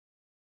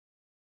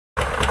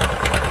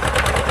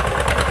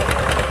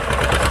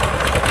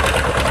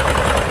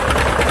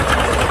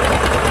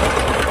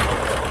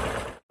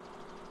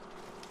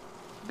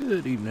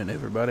Good evening,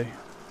 everybody.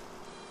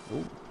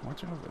 Oh,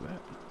 watch out for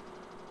that.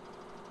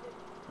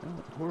 That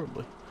went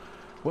horribly.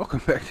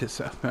 Welcome back to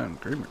South Mountain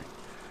Creamery.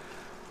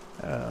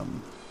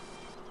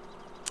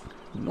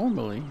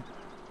 Normally,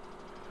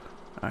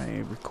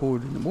 I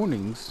record in the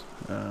mornings.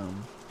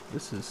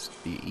 This is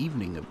the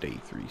evening of day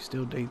 3.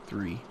 Still day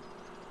 3.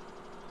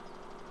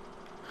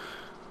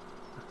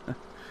 Can't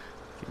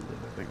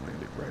believe that thing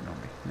landed right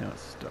on me. Now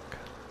it's stuck.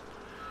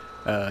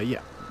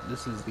 Yeah,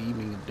 this is the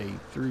evening of day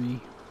 3.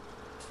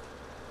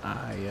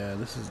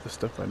 This is the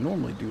stuff I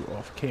normally do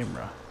off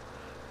camera,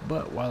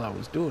 but while I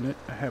was doing it,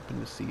 I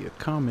happened to see a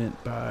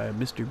comment by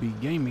Mr. B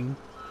Gaming,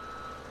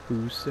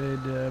 who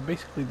said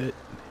basically that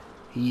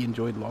he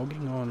enjoyed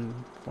logging on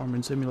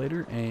Farming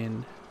Simulator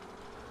and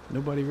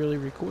nobody really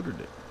recorded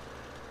it,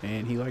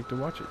 and he liked to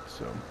watch it.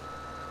 So,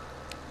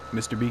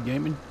 Mr. B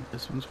Gaming,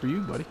 this one's for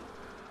you, buddy.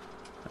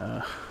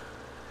 If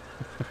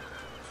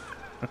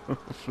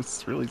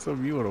it's really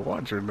something you want to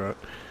watch or not.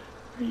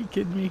 Are you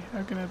kidding me?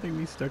 How can that thing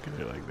be stuck in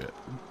there like that?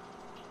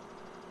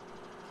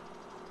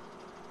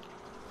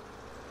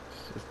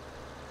 It's just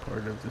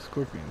part of the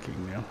Scorpion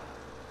King now.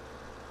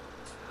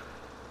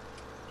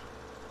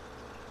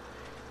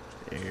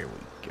 There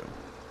we go.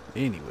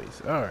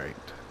 Anyways, alright.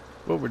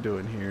 What we're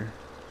doing here,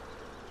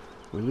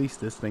 release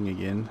this thing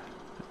again.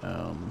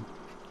 I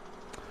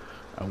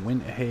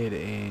went ahead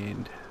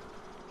and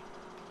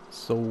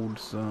sold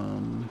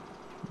some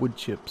wood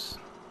chips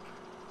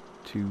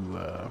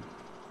to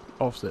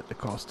offset the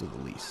cost of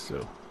the lease.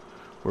 So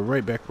we're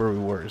right back where we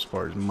were as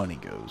far as money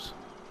goes.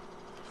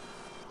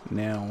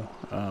 Now,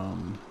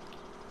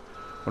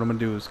 what I'm gonna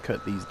do is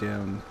cut these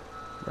down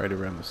right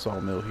around the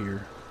sawmill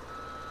here.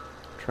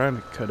 Trying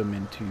to cut them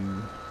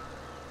into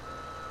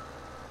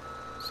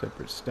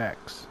separate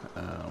stacks.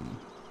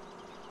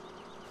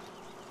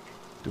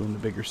 Doing the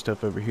bigger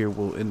stuff over here,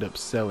 we'll end up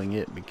selling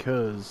it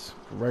because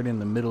right in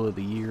the middle of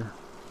the year,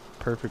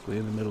 perfectly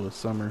in the middle of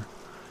summer,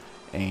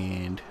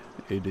 and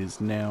it is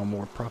now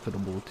more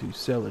profitable to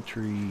sell a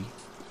tree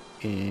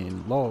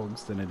in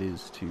logs than it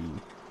is to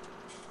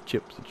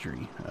chip the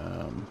tree.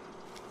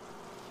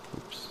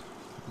 Oops,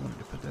 I wanted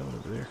to put that one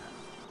over there.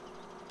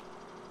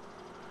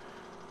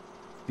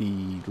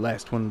 The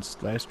last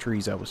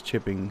trees I was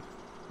chipping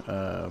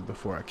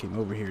before I came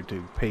over here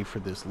to pay for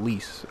this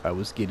lease, I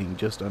was getting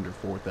just under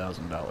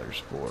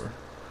 $4,000 for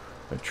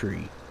a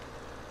tree.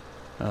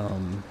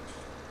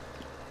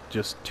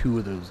 Just 2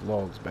 of those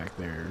logs back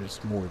there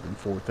is more than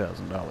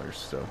 $4,000.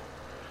 So,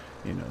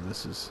 you know,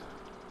 this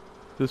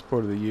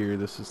part of the year,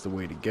 this is the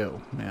way to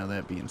go. Now,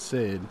 that being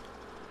said,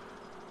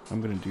 I'm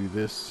gonna do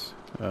this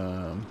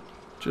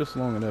just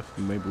long enough,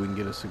 maybe we can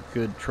get us a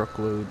good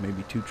truckload,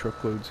 maybe 2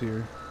 truckloads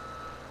here.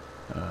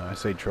 I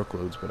say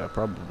truckloads, but I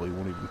probably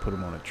won't even put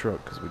them on a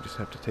truck because we just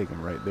have to take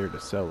them right there to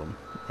sell them,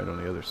 right on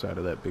the other side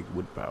of that big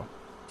wood pile.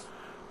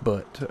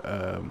 But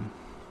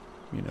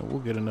you know, we'll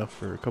get enough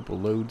for a couple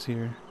loads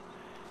here,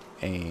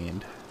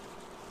 and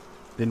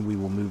then we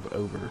will move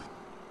over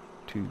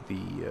to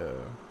the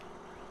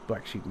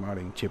black sheep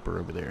modding chipper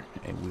over there,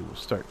 and we will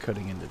start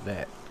cutting into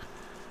that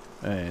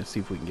and see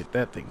if we can get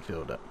that thing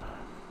filled up.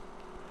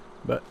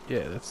 But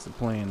yeah, that's the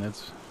plan.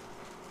 That's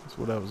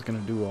what I was gonna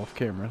do off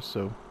camera,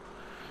 so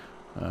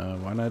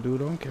why not do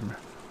it on camera?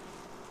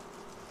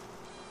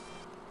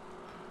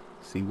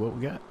 See what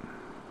we got.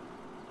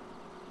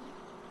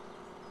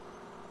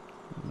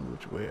 I don't know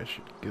which way I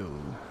should go.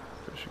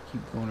 If I should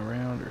keep going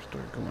around or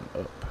start going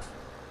up.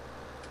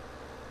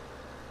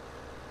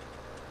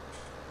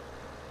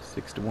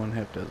 6 to one,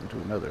 half dozen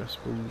to another, I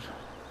suppose.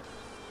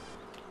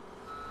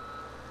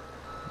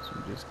 So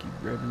we just keep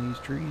grabbing these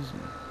trees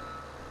and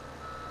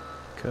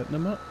cutting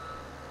them up.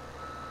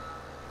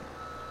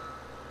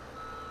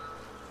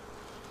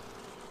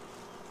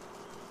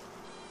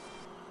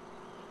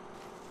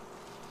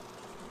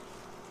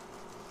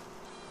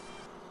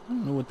 I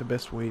don't know what the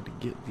best way to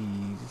get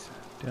these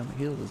down the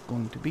hill is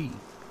going to be.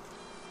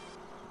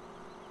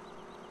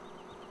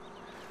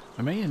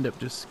 I may end up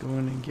just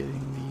going and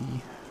getting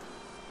the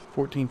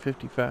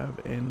 1455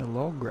 and the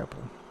log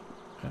grapple.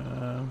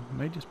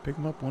 May just pick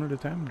them up one at a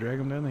time and drag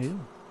them down the hill.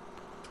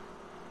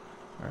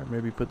 Or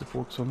maybe put the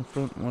forks on the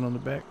front, one on the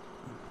back.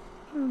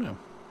 I don't know.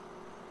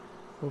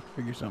 We'll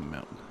figure something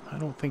out. I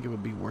don't think it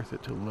would be worth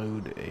it to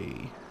load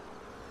a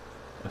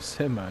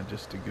semi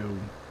just to go,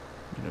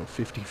 you know,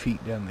 50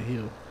 feet down the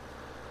hill.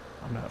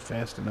 I'm not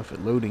fast enough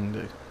at loading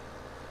to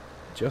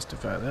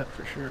justify that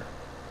for sure.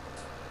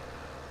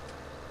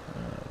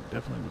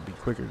 Definitely would be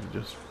quicker to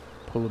just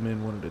pull them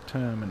in one at a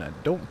time, and I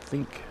don't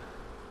think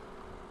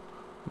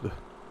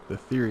the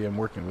theory I'm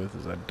working with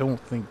is I don't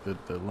think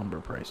that the lumber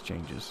price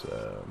changes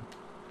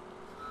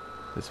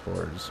as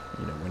far as,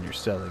 you know, when you're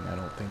selling. I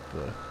don't think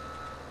the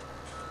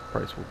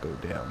price will go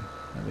down.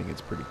 I think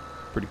it's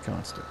pretty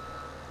constant,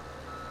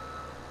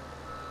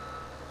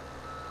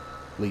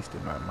 at least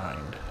in my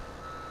mind.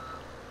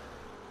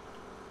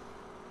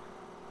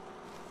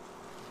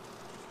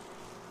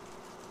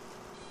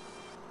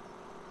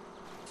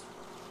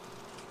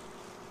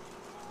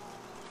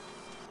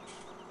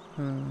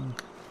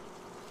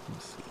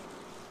 Let's see.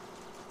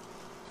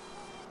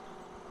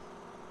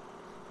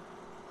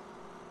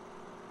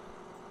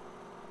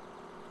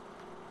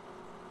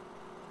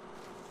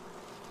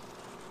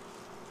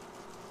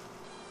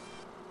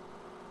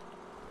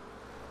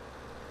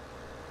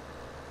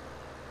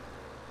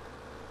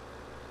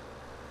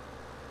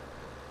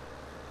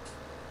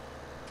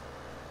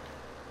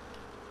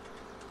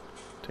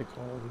 Take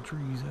all the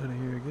trees out of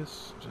here, I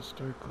guess. Just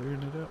start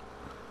clearing it up.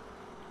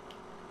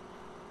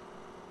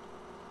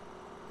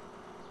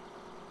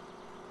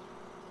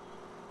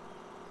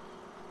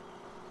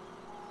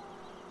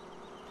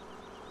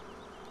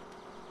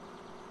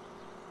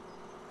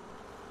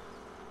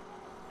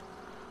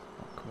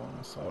 Oh, come on,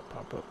 I saw it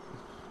pop up.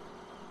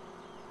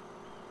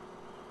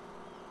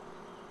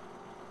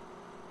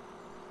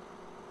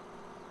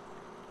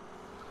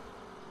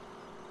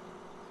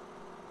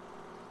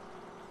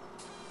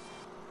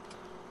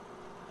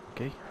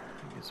 Okay,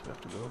 I guess we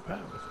have to go up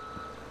out with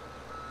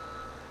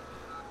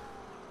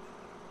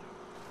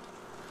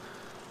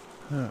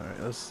it.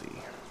 Alright, let's see.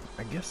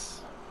 I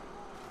guess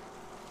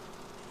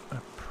I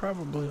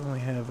probably only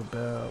have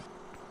about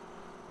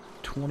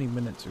 20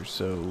 minutes or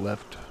so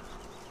left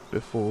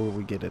before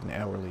we get an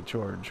hourly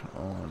charge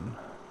on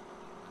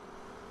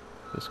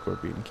the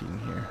Scorpion King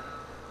here.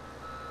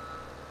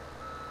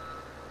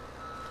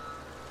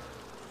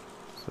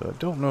 So I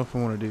don't know if I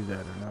want to do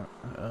that or not.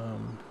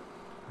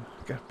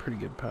 Got a pretty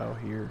good pile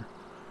here.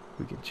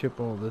 We can chip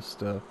all this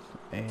stuff,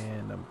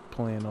 and I'm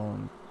planning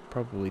on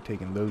probably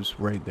taking those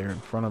right there in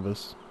front of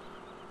us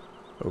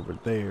over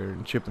there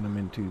and chipping them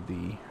into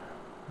the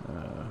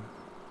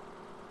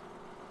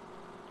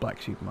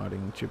black sheep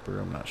modding chipper.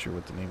 I'm not sure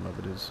what the name of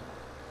it is.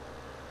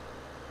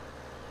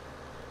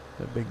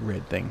 That big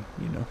red thing,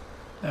 you know,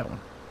 that one.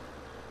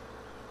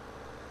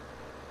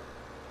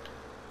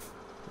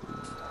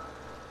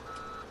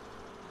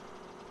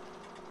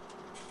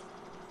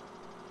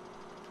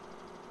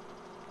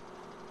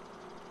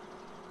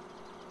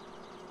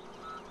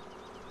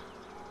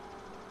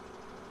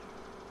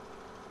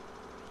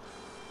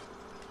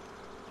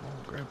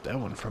 Grab that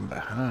one from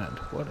behind.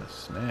 What a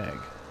snag.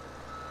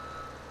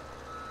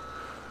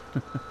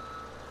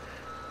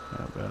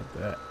 How about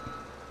that?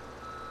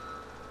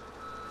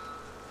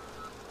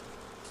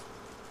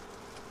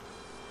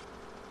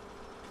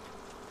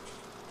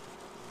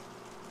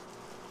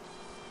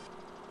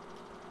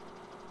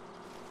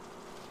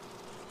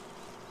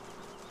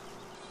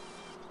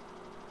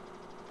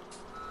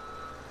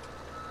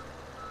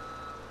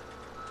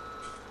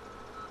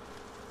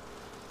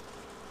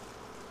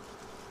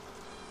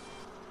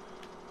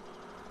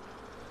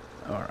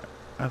 Alright,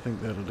 I think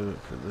that'll do it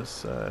for this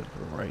side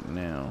for right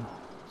now.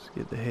 Let's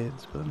get the head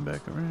spun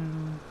back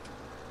around.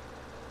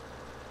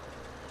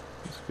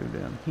 Let's go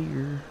down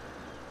here.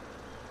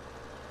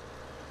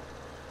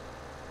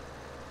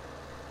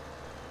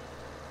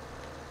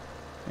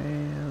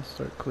 And let's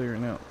start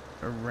clearing out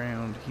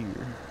around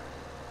here.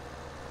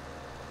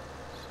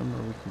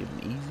 Somewhere we can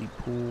get an easy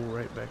pull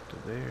right back to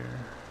there.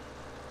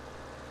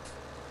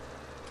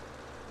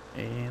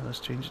 And let's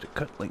change the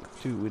cut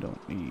length too. We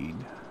don't need,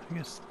 I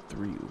guess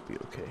 3 would be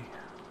okay.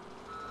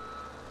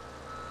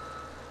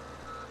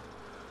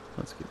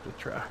 Let's give it a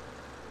try.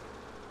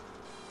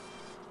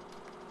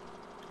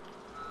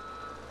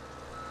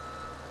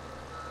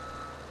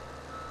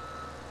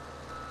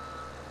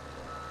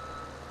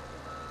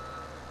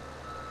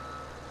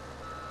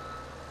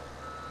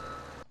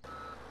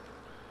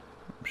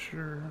 I'm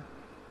sure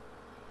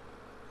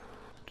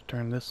to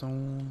turn this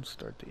on,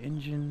 start the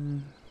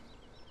engine,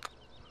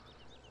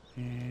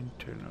 and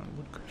turn on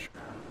wood crusher.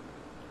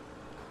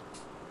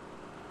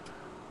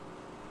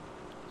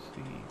 Let's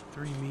see,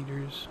 3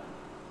 meters.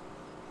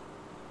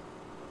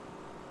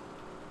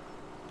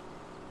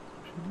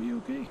 Should be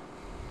okay.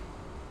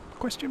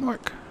 Question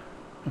mark.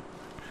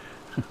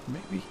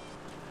 Maybe.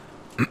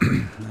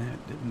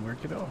 That didn't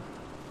work at all.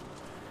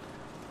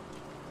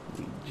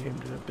 We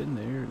jammed it up in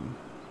there and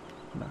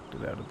knocked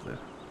it out of the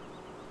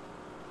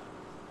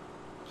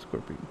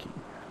Scorpion King.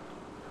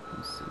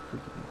 Let's see if we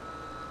can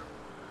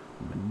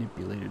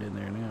manipulate it in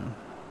there now.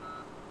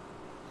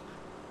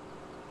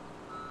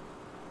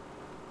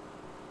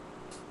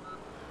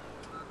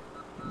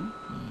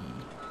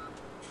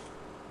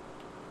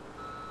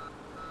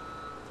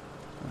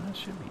 That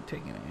should be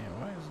taking it.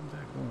 Why isn't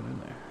that going in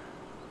there?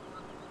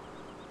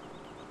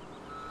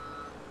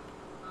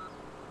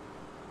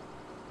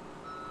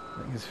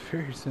 I think it's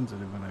very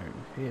sensitive when our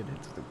head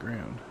hits the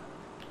ground.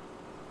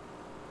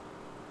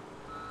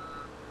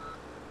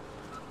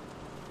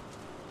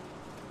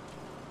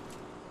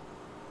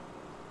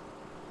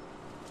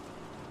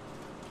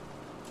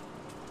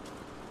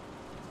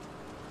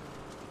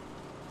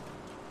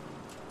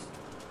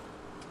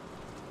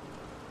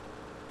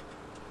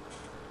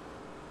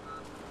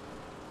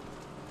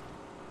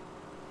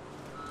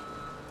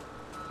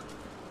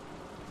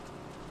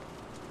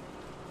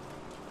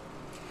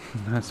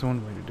 That's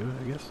one way to do it,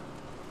 I guess.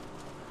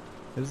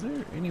 Is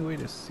there any way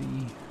to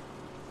see?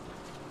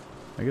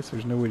 I guess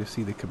there's no way to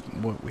see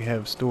what we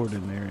have stored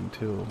in there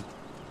until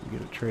we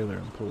get a trailer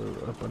and pull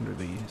it up under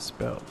the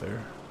spout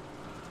there.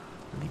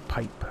 The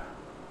pipe.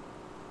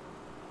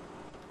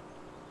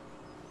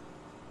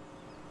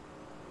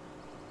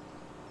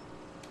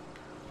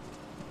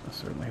 I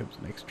certainly hope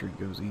the next tree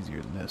goes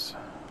easier than this.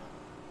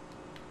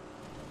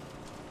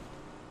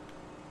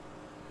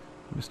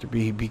 Mr.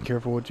 B, be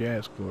careful what you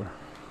ask for.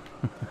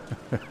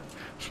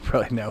 It's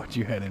probably not what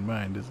you had in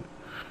mind, is it?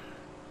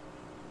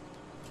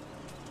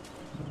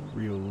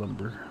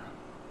 lumber.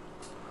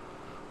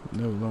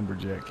 No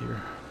lumberjack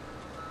here.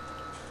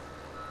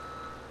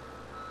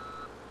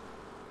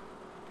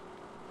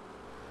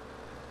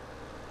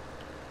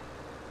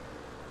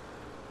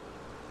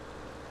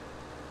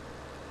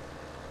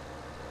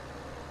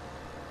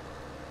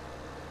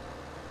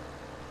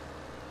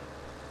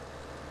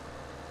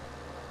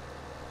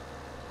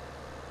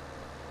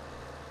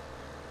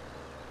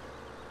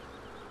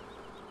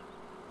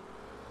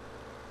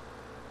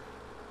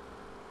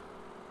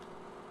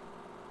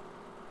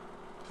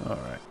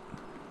 Alright.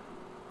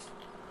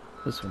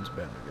 This one's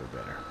bound to go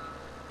better.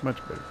 Much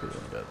better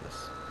feeling about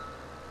this.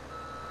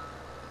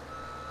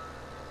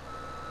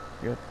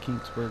 Got the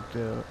kinks worked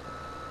out.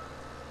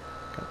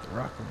 Got the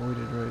rock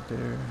avoided right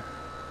there.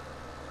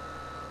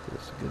 Give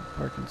us a good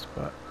parking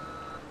spot.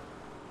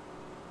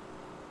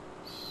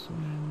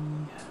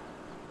 Swing.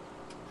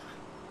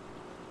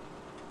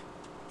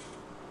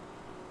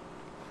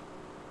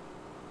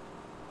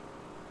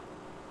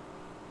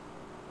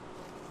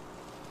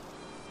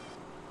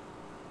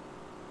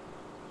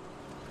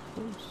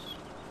 Close.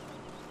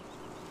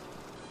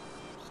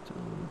 Still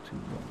a little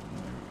too long.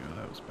 There we go.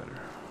 That was better.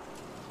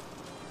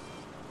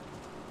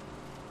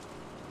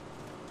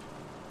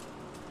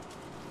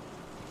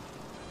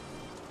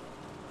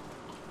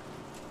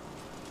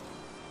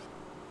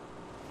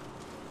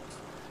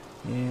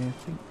 Yeah, I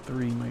think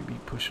 3 might be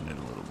pushing it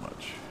a little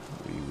much.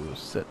 We will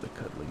set the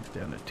cut length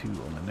down to 2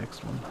 on the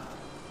next one.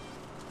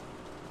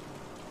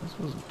 This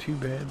wasn't too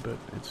bad, but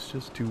it's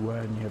just too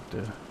wide and you have to,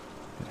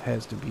 it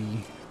has to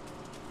be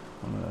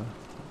on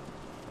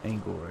a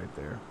angle right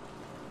there.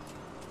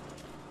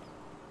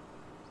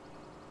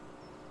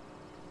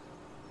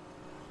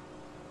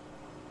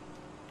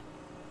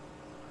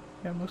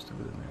 Yeah, most of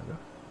it in there though.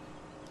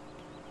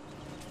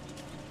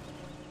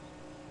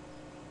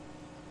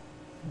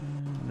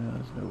 No,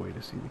 there's no way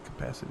to see the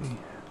capacity.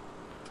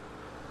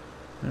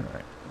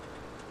 Alright.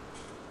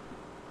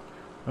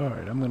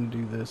 Alright, I'm going to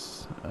do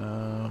this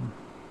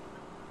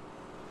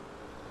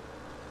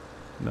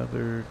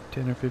another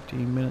 10 or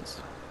 15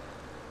 minutes.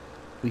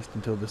 At least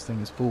until this thing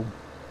is full.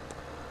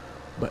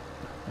 But,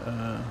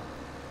 I'll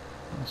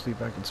see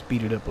if I can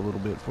speed it up a little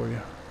bit for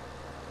you.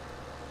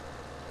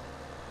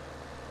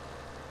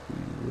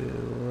 We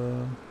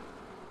will,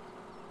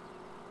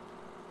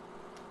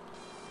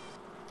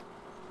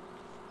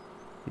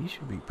 these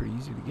should be pretty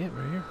easy to get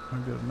right here. I'll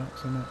be able to knock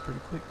some out pretty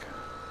quick.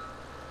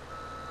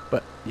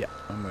 But, yeah,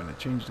 I'm going to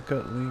change the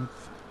cut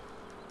length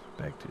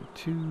back to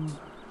 2.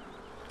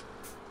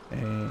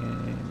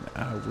 And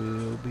I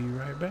will be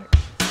right back.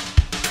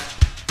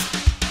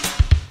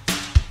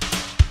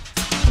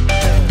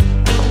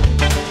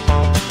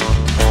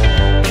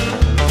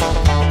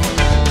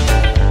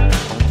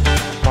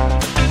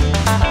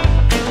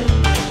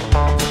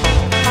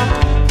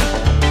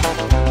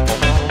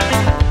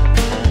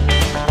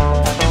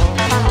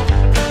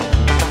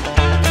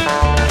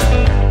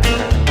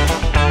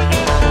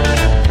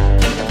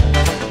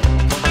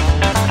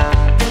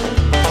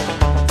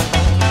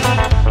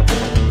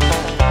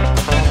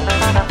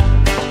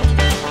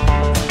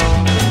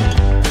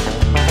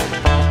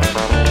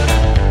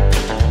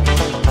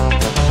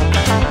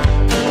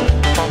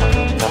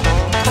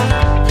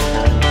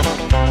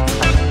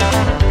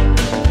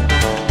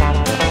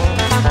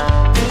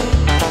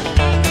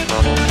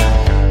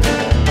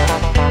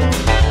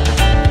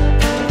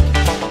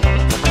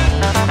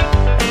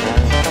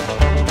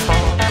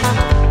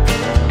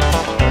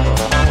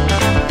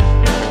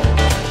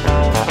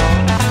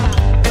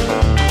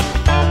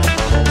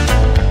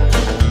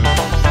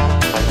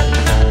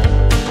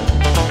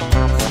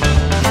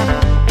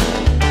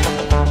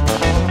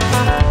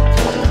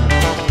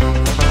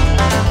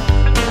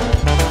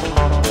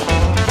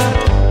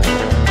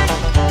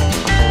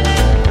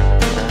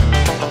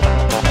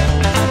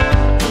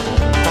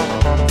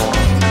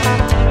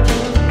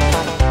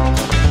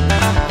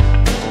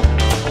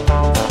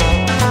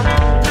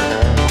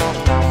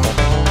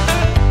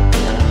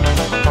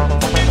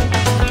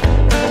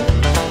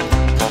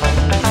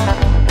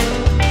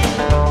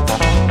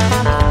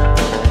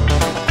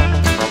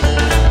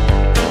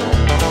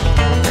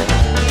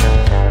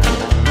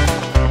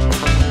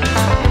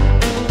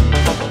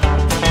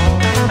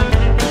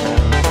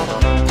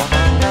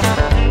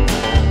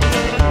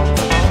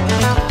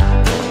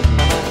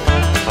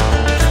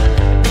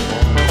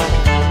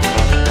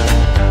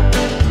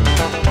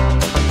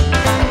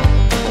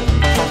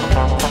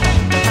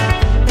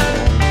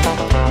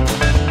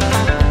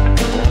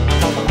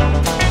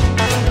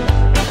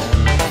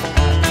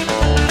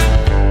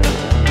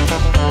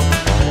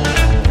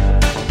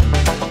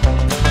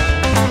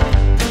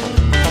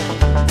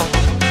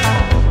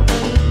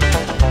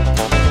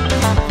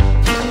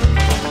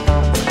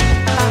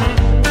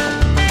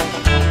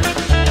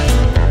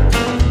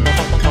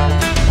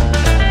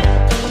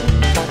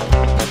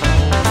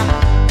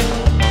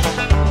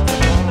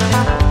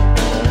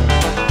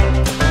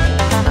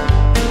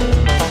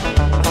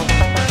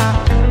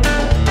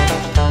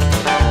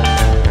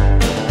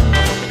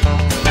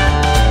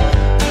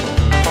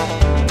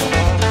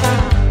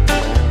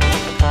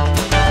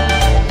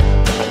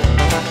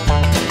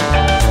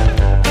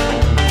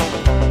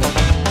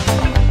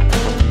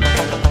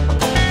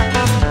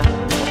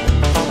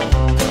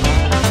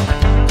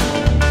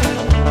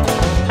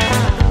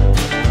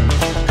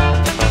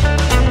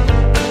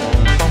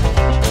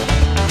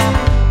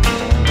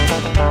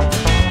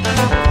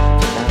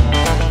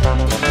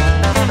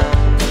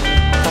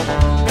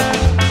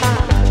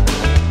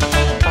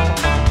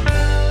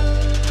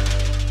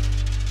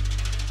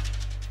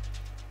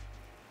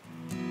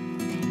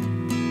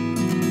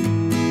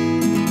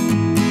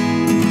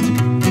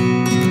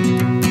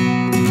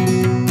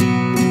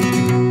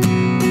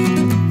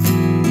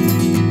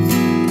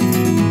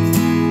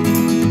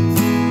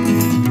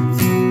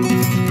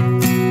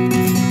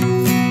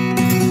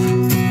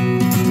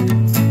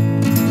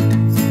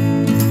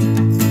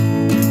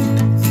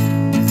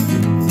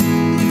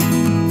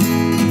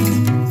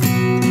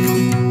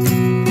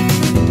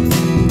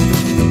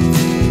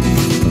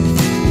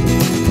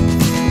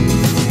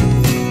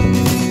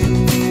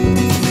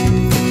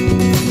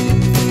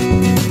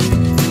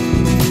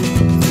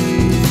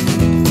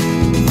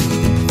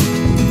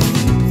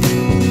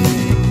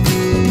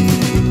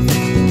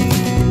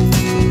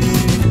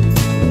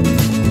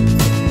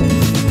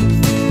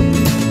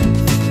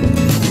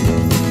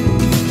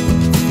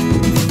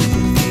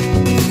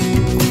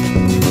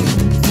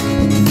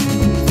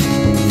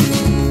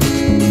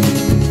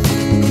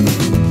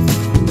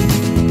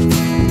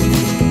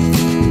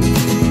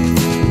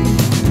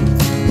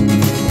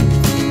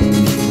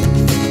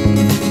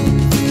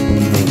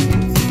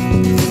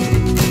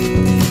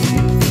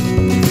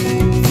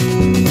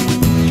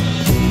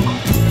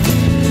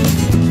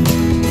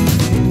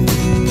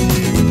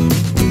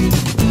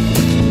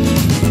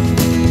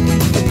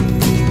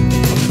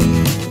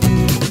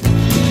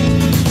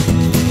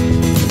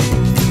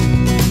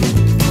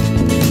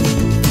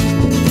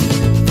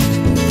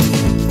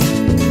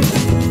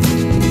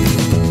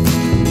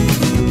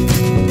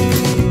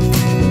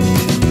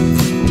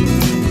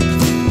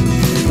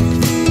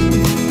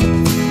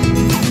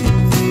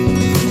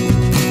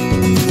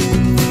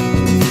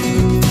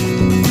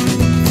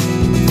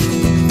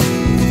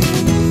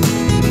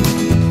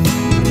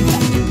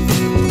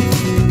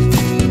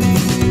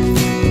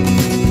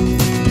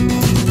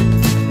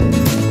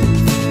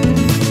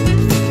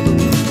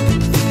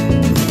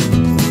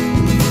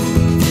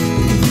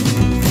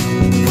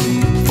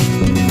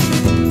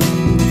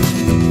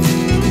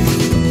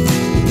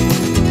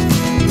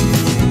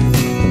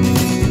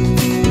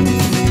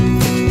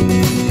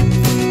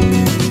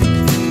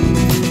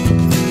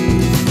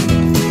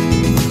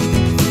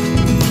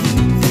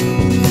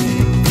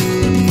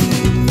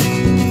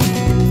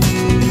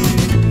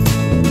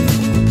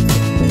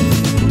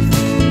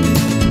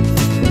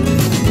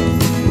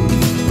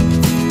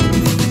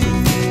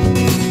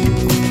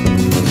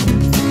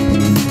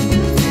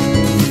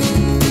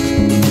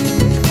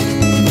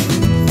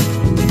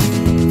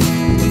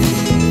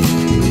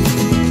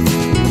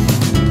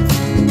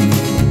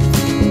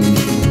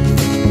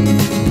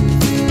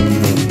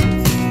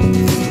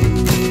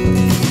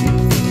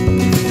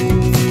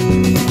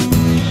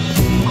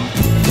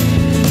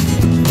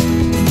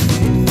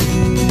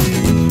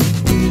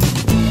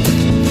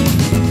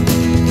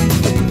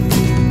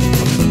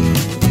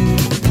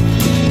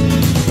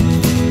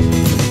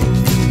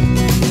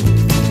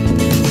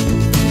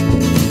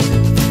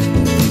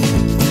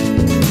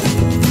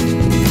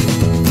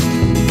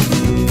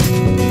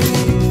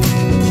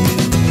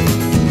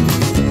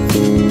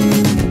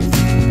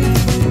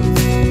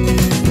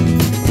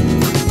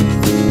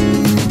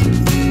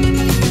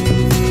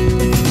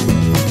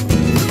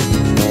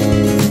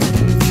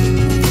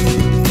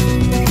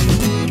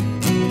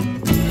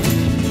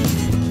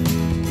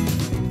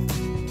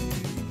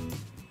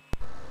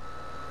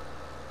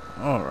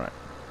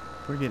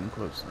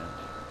 close now.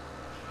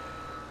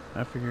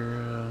 I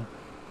figure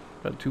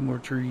about 2 more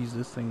trees,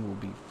 this thing will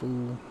be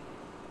full.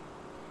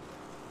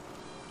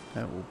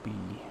 That will be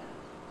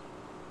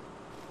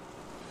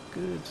a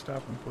good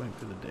stopping point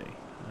for the day.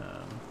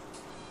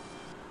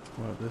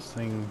 We'll have this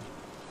thing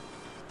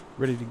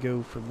ready to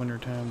go for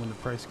wintertime when the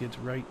price gets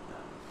right.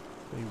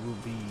 They will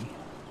be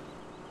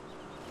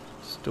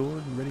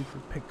stored and ready for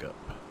pickup.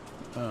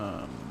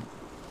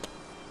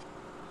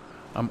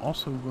 I'm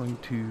also going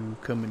to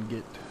come and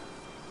get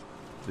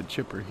the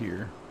chipper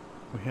here.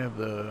 We have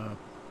the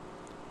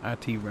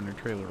IT runner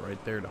trailer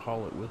right there to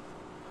haul it with.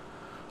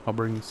 I'll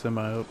bring the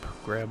semi up,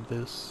 grab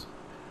this,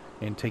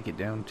 and take it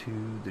down to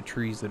the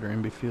trees that are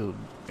in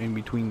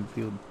between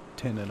field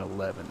 10 and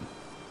 11.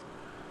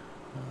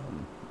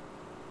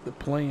 The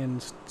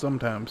plan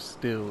sometimes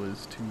still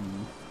is to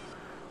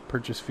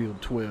purchase field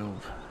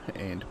 12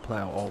 and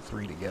plow all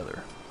 3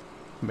 together.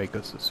 Make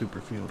us a super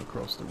field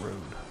across the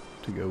road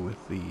to go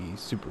with the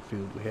super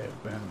field we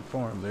have behind the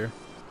farm there.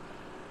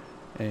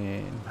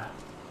 And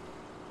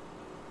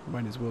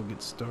might as well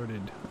get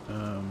started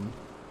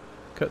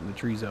cutting the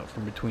trees out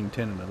from between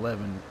 10 and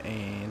 11,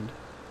 and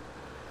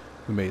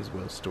we may as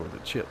well store the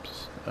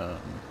chips.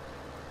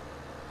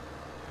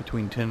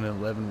 Between 10 and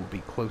 11 will be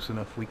close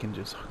enough we can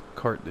just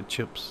cart the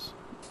chips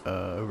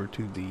over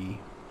to the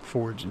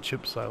forage and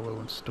chip silo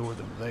and store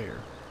them there.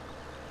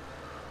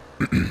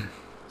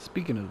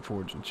 Speaking of the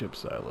forage and chip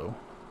silo,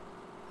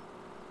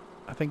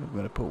 I think I'm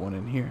going to put one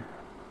in here.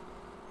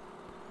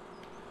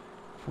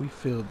 If we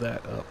fill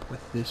that up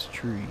with this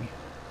tree,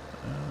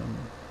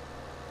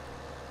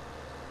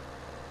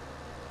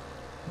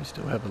 we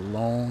still have a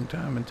long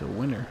time until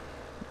winter.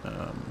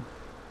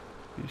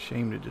 Be a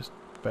shame to just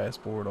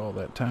fast forward all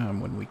that time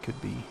when we could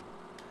be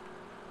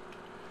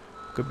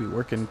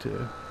working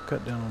to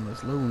cut down on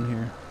this loan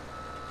here.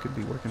 Could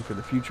be working for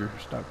the future,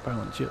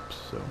 stockpiling chips.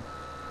 So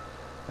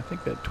I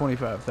think that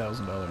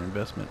 $25,000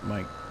 investment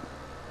might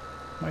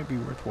be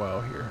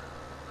worthwhile here.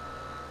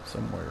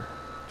 Somewhere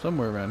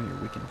around here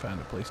we can find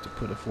a place to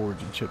put a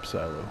forage and chip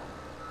silo.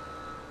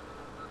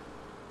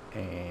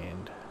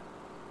 And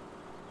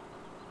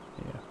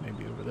yeah,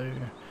 maybe over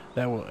there.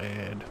 That will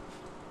add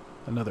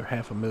another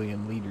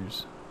 500,000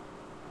 liters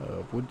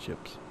of wood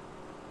chips.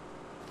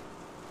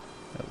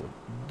 That will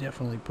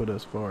definitely put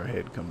us far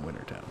ahead come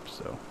wintertime.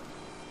 So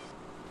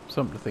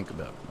something to think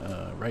about.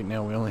 Right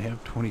now we only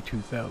have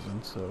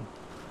 22,000, so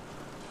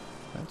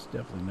that's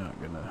definitely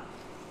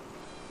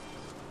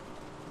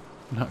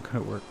not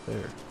gonna work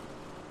there.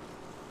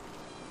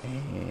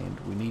 And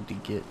we need to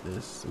get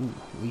this. Ooh,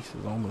 lease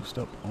is almost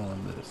up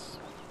on this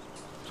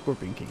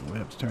Scorpion King. We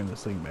have to turn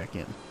this thing back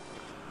in.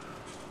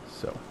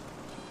 So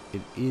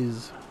it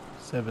is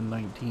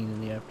 7:19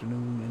 in the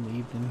afternoon, in the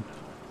evening.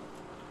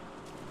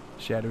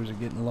 Shadows are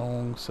getting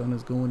long. Sun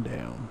is going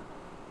down.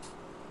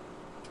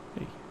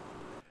 Hey.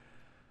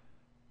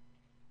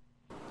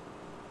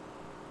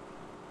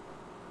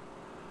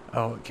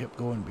 Oh, it kept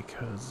going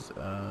because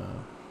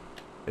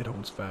it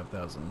holds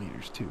 5,000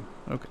 liters too.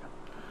 Okay.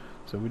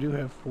 So we do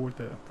have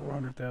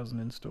 400,000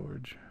 in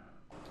storage.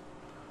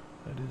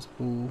 That is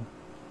full.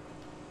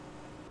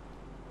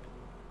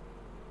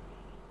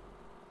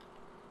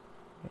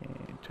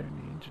 And turn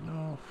the engine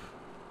off.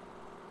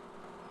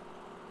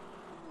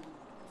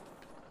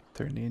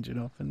 Turn the engine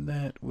off in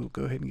that. We'll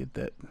go ahead and get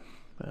that.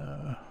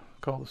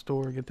 Call the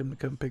store, get them to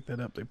come pick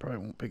that up. They probably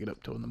won't pick it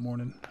up till in the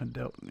morning. I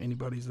doubt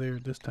anybody's there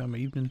at this time of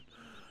evening.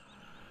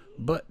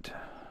 But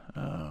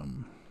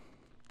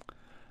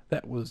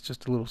that was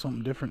just a little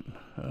something different.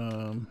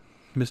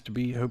 Mr.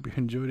 B, I hope you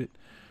enjoyed it.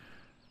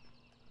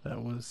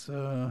 That was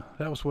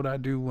what I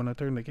do when I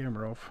turn the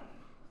camera off.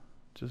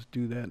 Just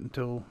do that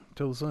until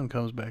the sun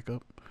comes back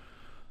up.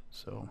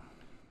 So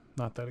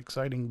not that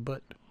exciting,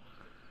 but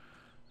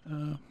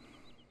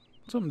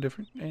something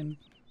different, and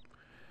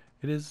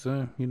it is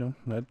you know,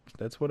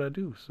 that's what I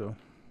do. So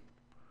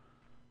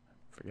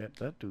forget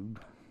that dude.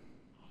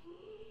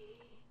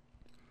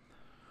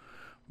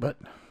 But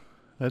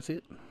that's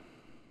it.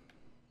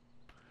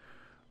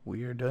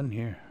 We are done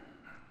here.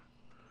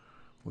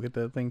 We'll get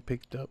that thing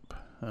picked up.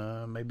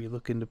 Maybe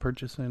look into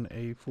purchasing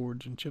a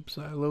forage and chip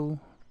silo.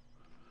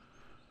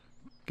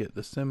 Get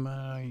the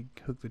semi,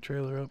 hook the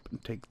trailer up,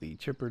 and take the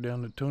chipper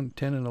down to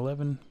 10 and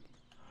 11.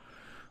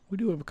 We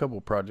do have a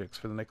couple projects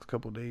for the next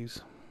couple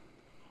days.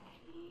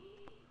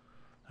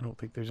 I don't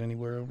think there's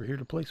anywhere over here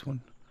to place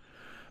one.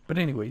 But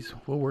anyways,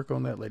 we'll work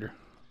on that later.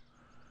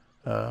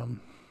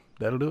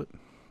 That'll do it.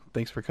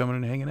 Thanks for coming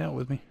and hanging out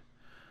with me.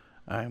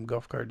 I am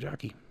Golf Cart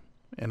Jockey,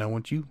 and I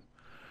want you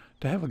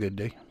to have a good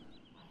day.